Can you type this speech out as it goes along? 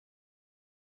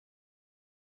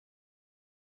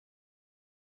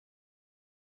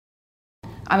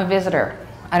I'm a visitor.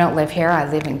 I don't live here. I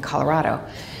live in Colorado.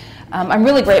 I'm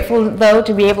really grateful, though,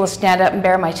 to be able to stand up and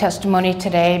bear my testimony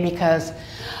today because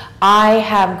I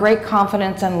have great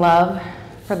confidence and love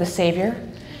for the Savior.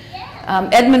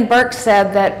 Edmund Burke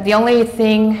said that the only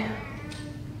thing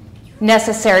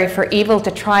necessary for evil to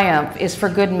triumph is for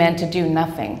good men to do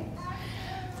nothing.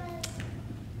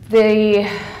 The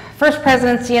First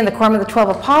Presidency and the Quorum of the 12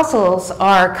 Apostles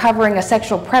are covering a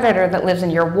sexual predator that lives in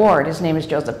your ward. His name is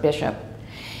Joseph Bishop.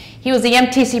 He was the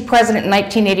MTC president in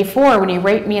 1984 when he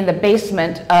raped me in the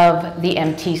basement of the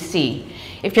MTC.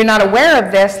 If you're not aware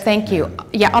of this, thank you.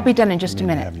 Yeah, I'll be done in just a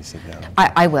minute. Have you sit down.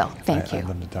 I will, thank you. I'd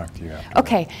love to talk to you afterwards.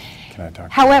 Okay. Can I talk to you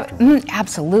However, afterwards?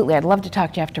 absolutely, I'd love to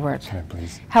talk to you afterwards. Can I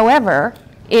please? However,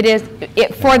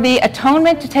 for the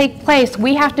atonement to take place,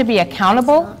 we have to be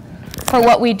accountable for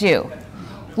what we do.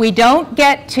 We don't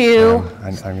get to.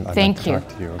 Thank you.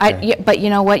 To you, okay? But you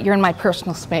know what? You're in my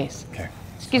personal space. Okay.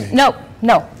 No.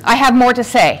 I have more to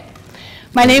say.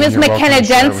 My name is McKenna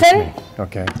Denson.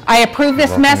 Okay. I approve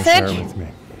this message. Share with me.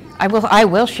 I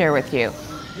will share with you.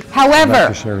 However, I'd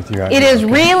like to share with you it is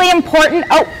really important.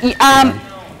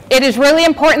 It is really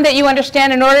important that you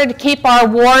understand. In order to keep our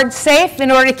ward safe,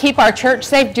 in order to keep our church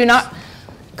safe, do not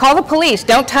call the police.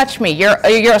 Don't touch me. You're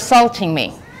assaulting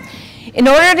me. In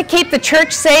order to keep the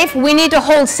church safe, we need to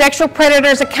hold sexual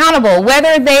predators accountable,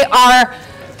 whether they are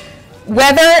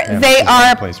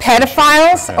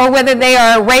pedophiles or whether they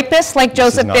are rapists like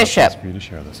Joseph Bishop. For you to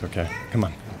share this, okay? Come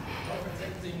on.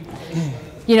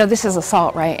 You know this is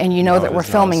assault, right? And you know that we're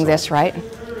filming this, right?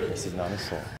 This is not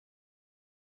assault.